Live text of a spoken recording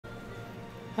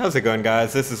How's it going,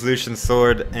 guys? This is Lucian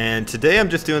Sword, and today I'm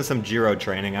just doing some JIRO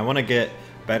training. I want to get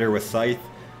better with Scythe,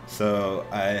 so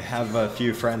I have a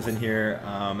few friends in here,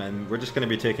 and we're just going to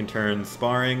be taking turns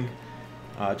sparring,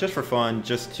 just for fun,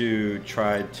 just to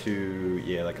try to,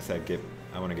 yeah, like I said,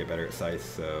 I want to get better at Scythe,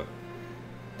 so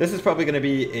this is probably going to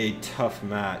be a tough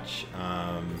match.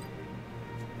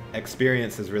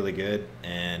 Experience is really good,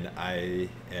 and I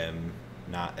am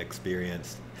not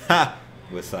experienced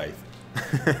with Scythe.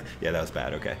 Yeah, that was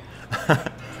bad. Okay.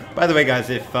 By the way, guys,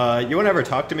 if you want to ever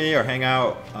talk to me or hang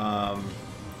out,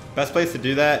 best place to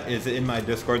do that is in my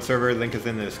Discord server. Link is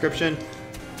in the description.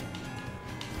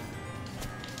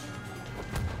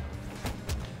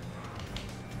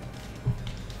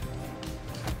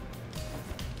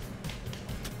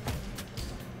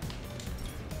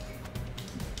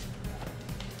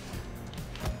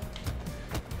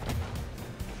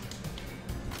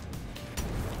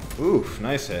 Oof,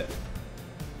 nice hit.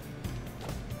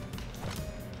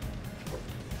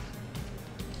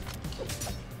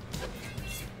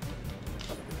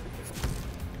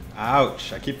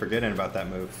 Ouch, I keep forgetting about that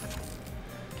move.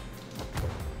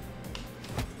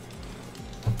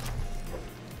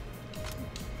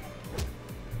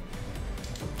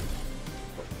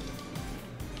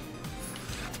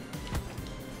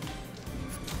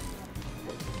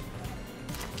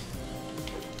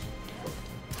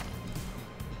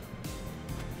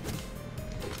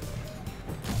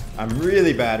 I'm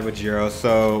really bad with JIRO,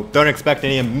 so don't expect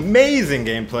any amazing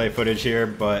gameplay footage here,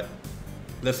 but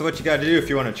this is what you gotta do if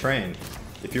you want to train.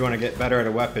 If you want to get better at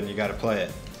a weapon, you gotta play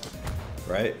it.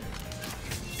 Right?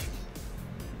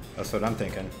 That's what I'm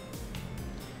thinking.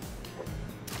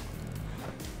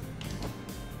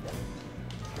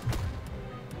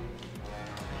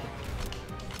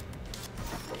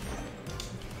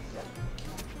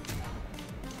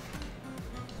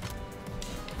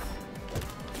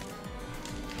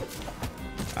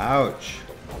 Ouch.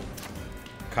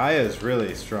 Kaya is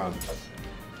really strong.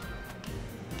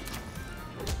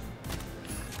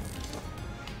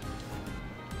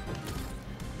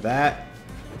 That.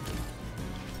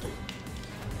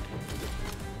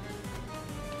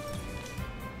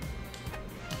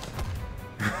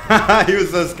 He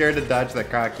was so scared to dodge that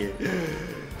cocky.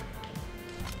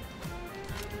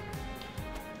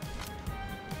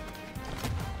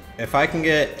 If I can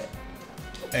get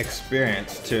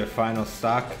experience to final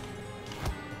stock,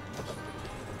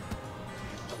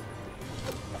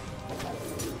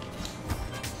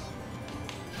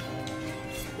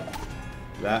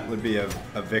 that would be a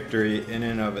victory in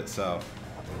and of itself.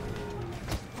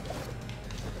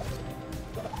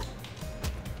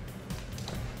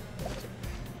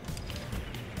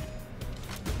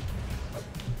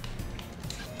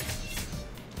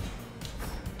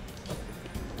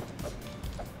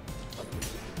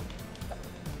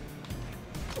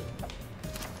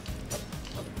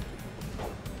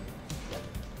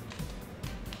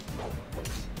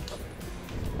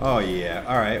 Oh yeah,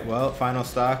 alright, well, final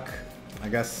stock, I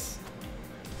guess.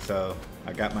 So,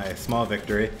 I got my small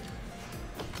victory.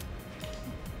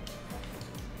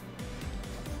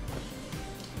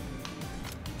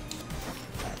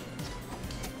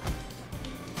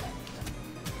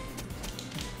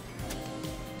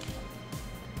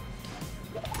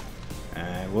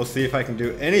 And we'll see if I can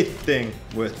do anything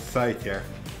with Scythe here.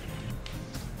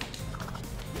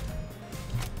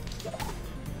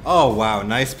 Oh wow,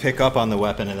 nice pick up on the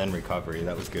weapon and then recovery.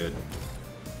 That was good.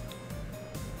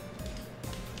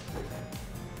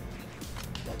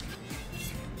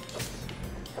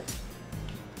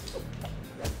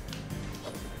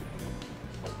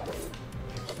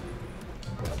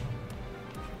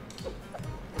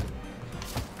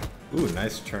 Ooh,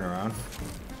 nice turnaround.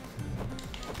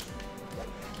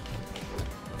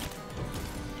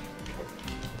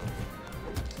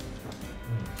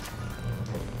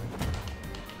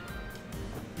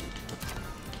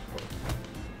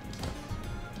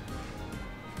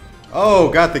 Oh,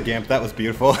 got the Gimp. That was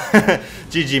beautiful.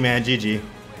 GG, man. GG.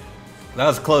 That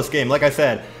was a close game. Like I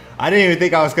said, I didn't even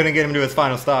think I was going to get him to his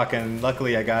final stock, and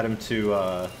luckily I got him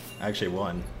to actually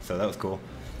won. So that was cool.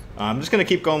 I'm just going to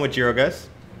keep going with JIRO, guys.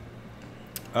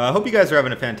 I hope you guys are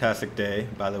having a fantastic day,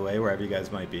 by the way, wherever you guys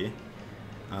might be.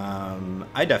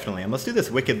 I definitely am. Let's do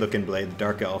this wicked-looking blade, the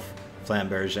Dark Elf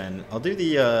Flamberge. I'll do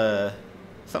the,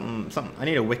 something. I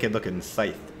need a wicked-looking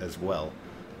Scythe as well.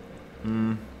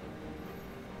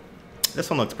 This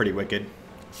one looks pretty wicked.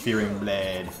 Searing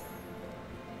Blade.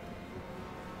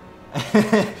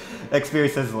 Xperia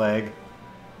says leg.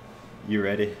 You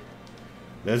ready?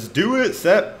 Let's do it,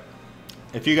 Sep.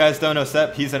 If you guys don't know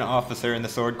Sep, he's an officer in the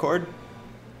Sword Corps.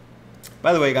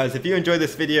 By the way, guys, if you enjoyed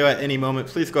this video at any moment,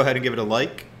 please go ahead and give it a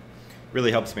like.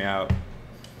 Really helps me out.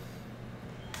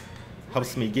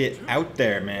 Helps me get out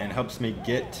there, man. Helps me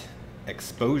get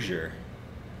exposure.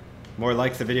 More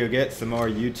likes the video gets, the more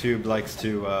YouTube likes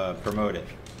to promote it.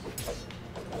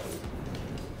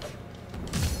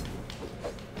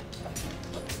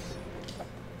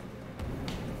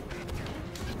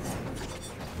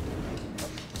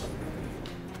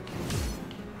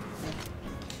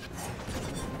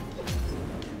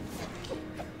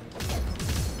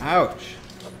 Ouch.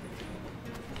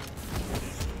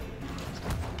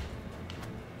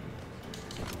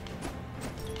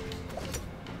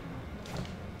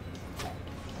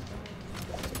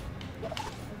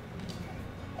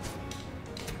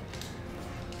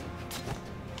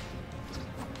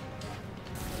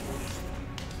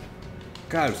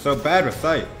 God, I'm so bad with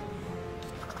Scythe.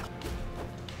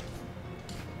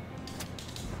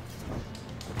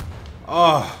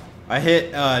 Oh, I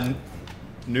hit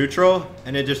neutral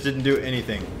and it just didn't do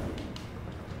anything.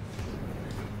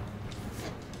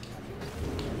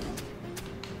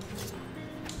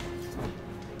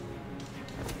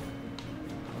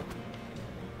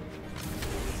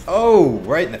 Oh,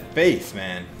 right in the face,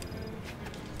 man.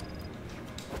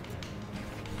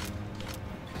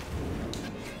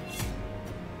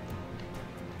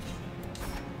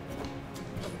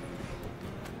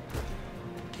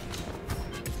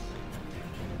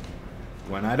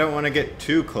 When I don't want to get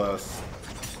too close,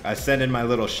 I send in my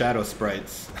little shadow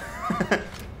sprites.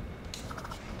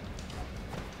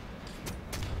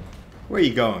 Where are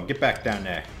you going? Get back down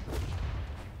there.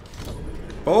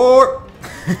 4!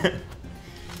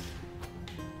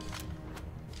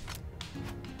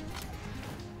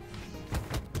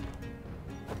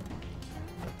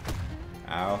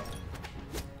 Ow.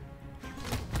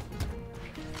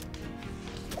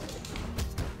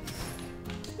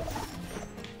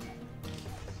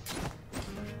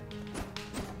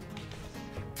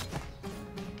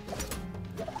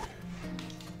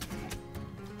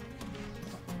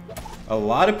 A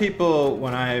lot of people,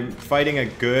 when I'm fighting a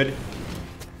good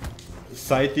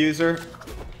Scythe user,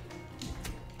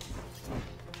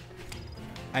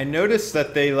 I notice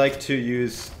that they like to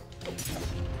use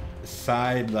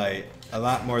side light a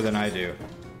lot more than I do.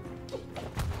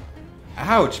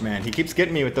 Ouch, man. He keeps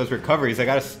getting me with those recoveries. I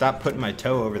gotta stop putting my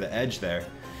toe over the edge there.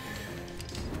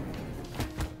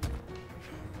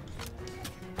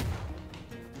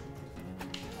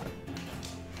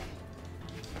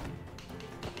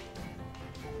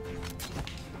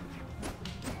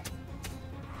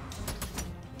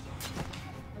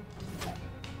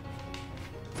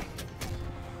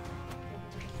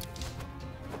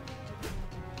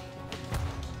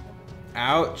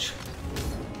 Ouch.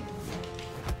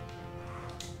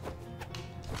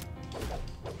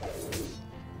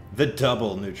 The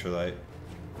double neutralite.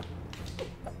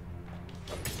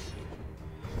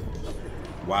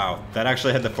 Wow, that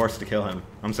actually had the force to kill him.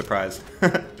 I'm surprised.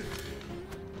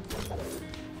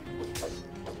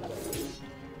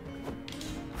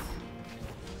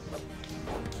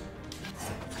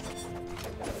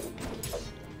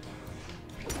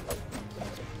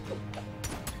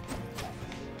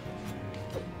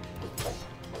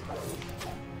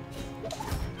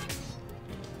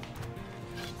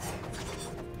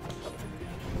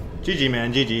 GG,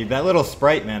 man, GG. That little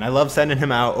sprite, man, I love sending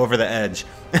him out over the edge.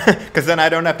 Because then I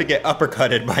don't have to get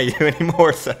uppercutted by you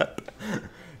anymore, so.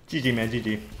 GG, man,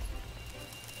 GG.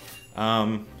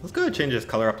 Let's go ahead and change this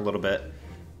color up a little bit.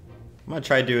 I'm going to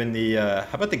try doing the, how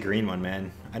about the green one,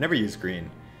 man? I never use green.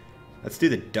 Let's do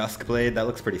the Dusk Blade. That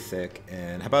looks pretty sick.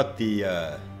 And how about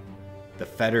the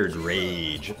Fettered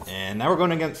Rage? And now we're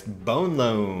going against Bone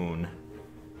Loan.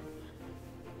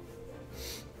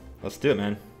 Let's do it,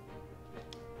 man.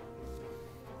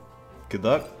 Good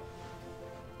luck.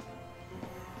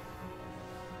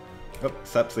 Oh,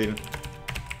 stop sleeping.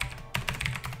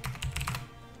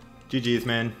 GG's,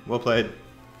 man. Well played.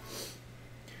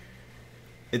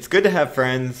 It's good to have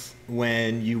friends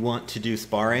when you want to do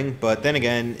sparring, but then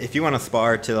again, if you want to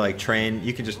spar to like train,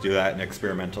 you can just do that in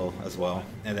experimental as well,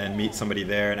 and then meet somebody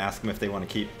there and ask them if they want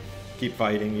to keep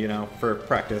fighting, you know, for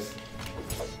practice.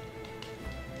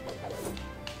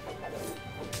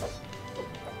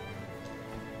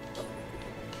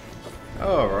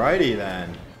 Alrighty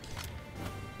then.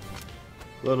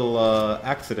 Little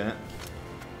accident.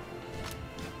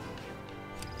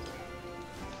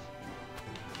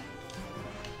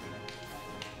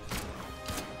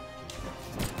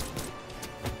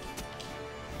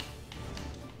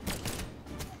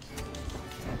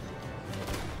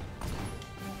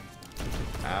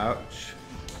 Ouch.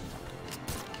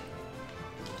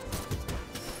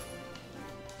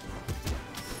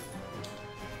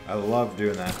 I love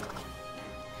doing that.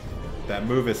 That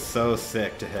move is so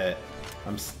sick to hit.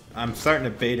 I'm starting to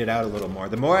bait it out a little more.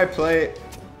 The more I play...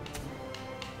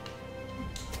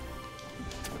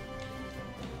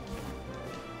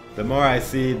 The more I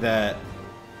see that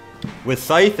with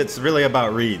Scythe, it's really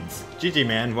about reads. GG,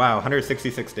 man. Wow,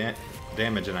 166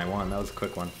 damage and I won. That was a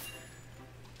quick one.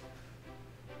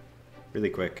 Really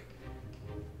quick.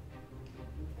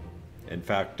 In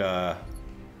fact,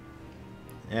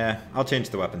 yeah, I'll change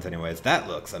the weapons anyways. That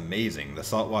looks amazing. The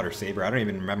saltwater saber. I don't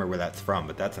even remember where that's from,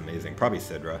 but that's amazing. Probably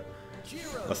Sidra.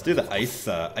 Let's do the ice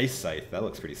scythe. That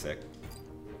looks pretty sick.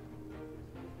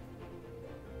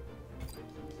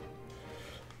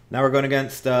 Now we're going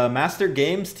against Master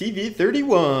Games TV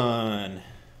 31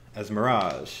 as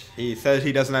Mirage. He says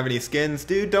he doesn't have any skins.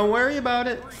 Dude, don't worry about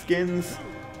it. Skins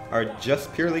are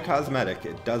just purely cosmetic.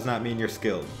 It does not mean you're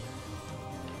skilled.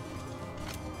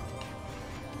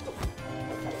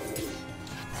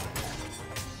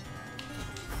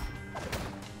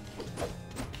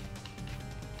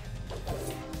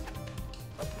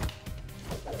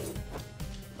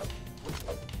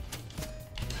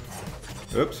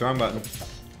 Oops, wrong button.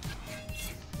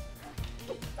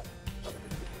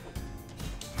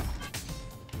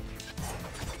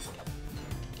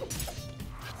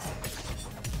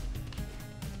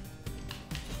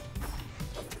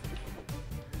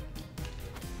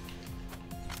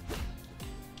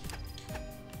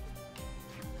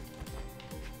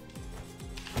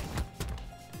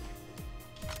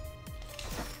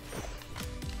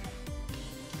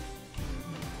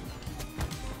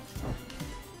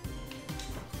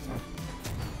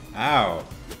 Ow.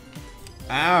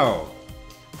 Ow.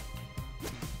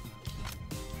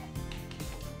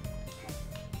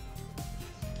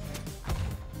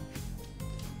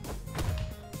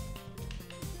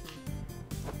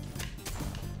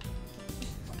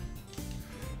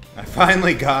 I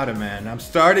finally got him, man. I'm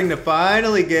starting to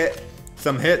finally get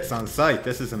some hits on Scythe.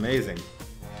 This is amazing.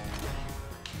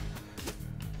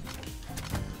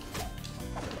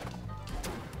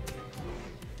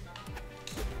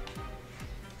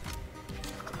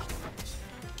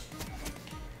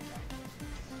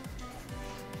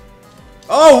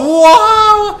 Oh,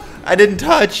 wow! I didn't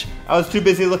touch. I was too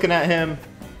busy looking at him.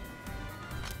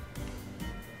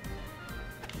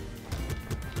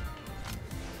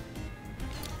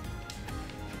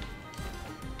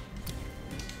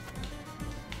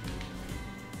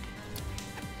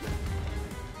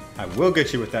 I will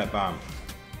get you with that bomb.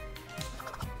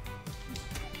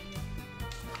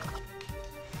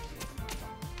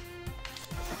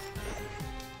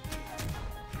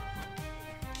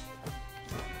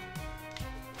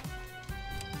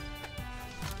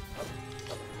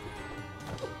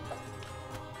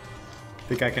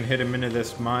 Think I can hit him into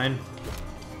this mine?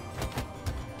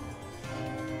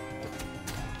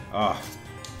 Oh.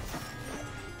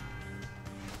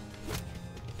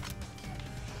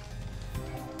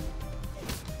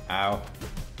 Ow.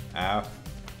 Ow.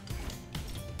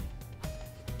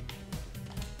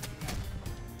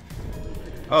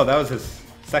 Oh, that was his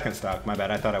second stock. My bad.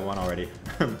 I thought I won already.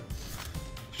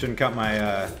 Shouldn't count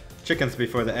my chickens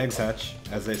before the eggs hatch,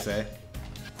 as they say.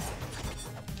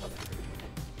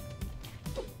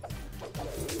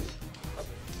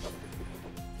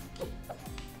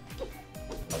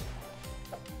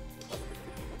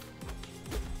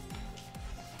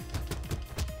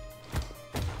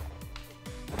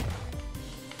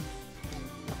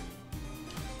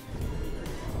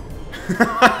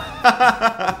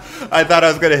 I thought I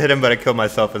was gonna hit him, but I killed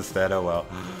myself instead. Oh well.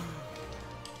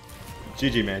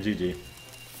 GG, man. GG.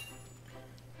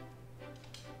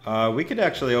 We could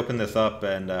actually open this up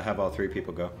and have all three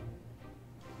people go.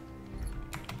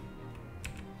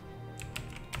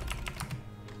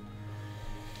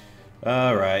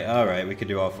 Alright, we could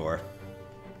do all four.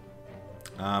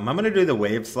 I'm gonna do the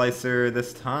wave slicer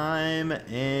this time,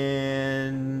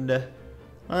 and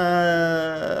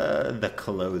the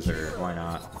closer, why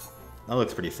not? That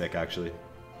looks pretty sick, actually.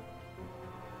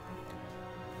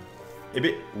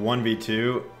 Maybe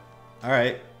 1v2.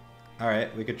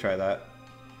 Alright, we could try that.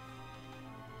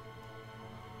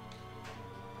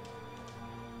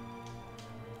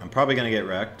 I'm probably gonna get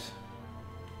wrecked.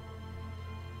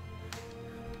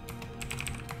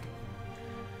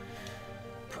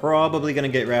 Probably gonna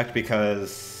get wrecked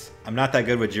because I'm not that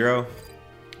good with JIRO.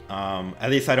 At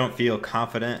least I don't feel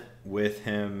confident with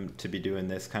him to be doing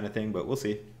this kind of thing, but we'll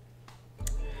see.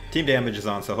 Team damage is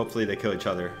on, so hopefully they kill each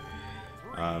other.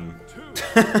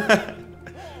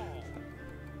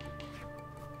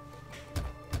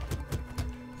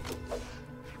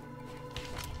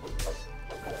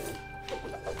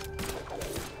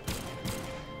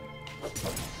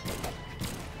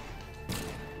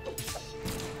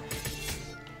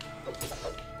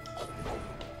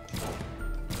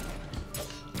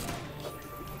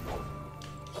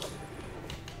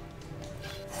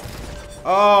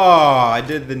 Oh, I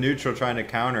did the neutral trying to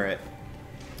counter it.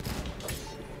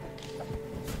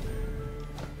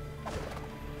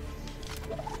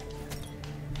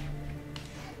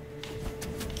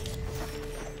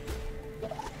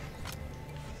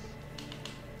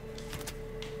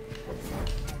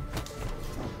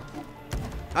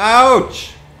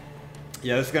 Ouch!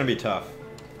 Yeah, this is gonna be tough.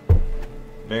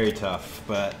 Very tough,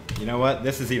 but you know what?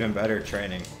 This is even better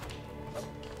training.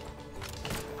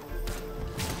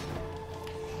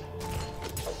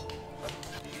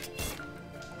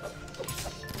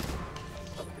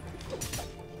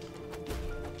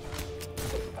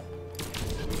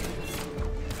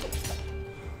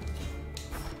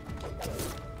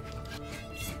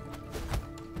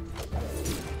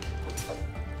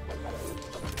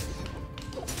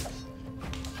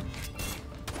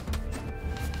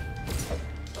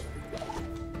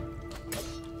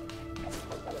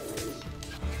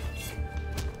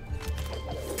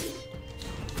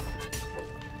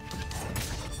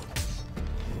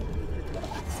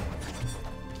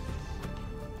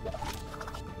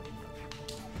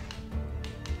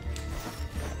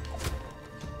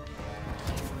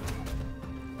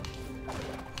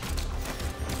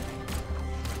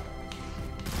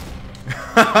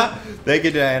 Thank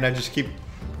you, Diana. Just keep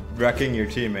wrecking your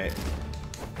teammate.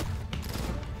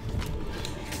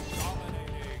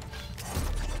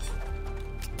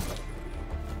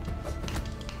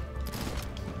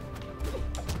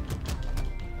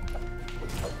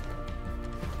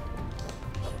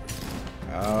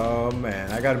 Oh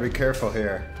man, I gotta be careful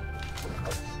here.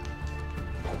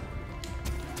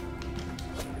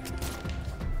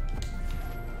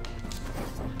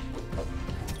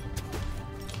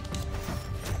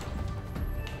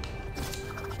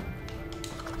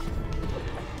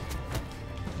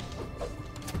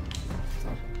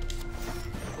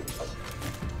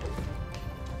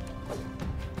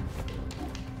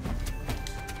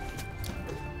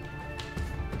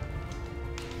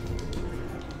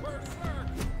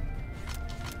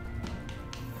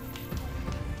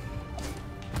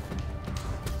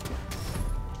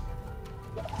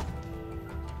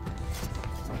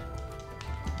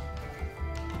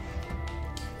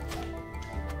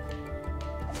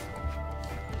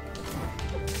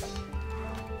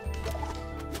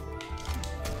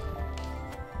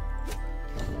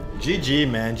 GG,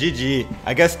 man, GG.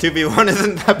 I guess 2v1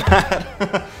 isn't that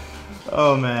bad.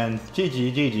 Oh man,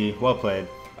 GG, GG, well played.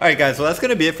 Alright guys, well that's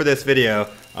going to be it for this video.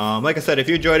 Like I said, if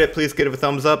you enjoyed it, please give it a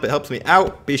thumbs up. It helps me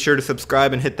out. Be sure to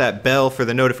subscribe and hit that bell for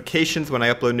the notifications when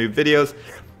I upload new videos.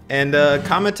 And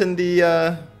comment in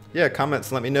the comments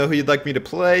and let me know who you'd like me to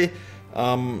play.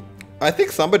 I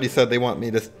think somebody said they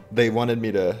wanted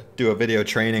me to do a video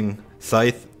training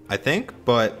Scythe, I think,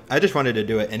 but I just wanted to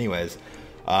do it anyways.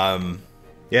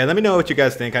 Yeah, let me know what you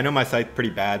guys think. I know my Scythe's pretty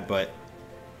bad, but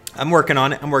I'm working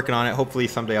on it. Hopefully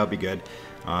someday I'll be good.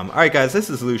 Alright guys, this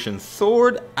is Lucian's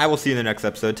Sword. I will see you in the next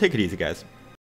episode. Take it easy, guys.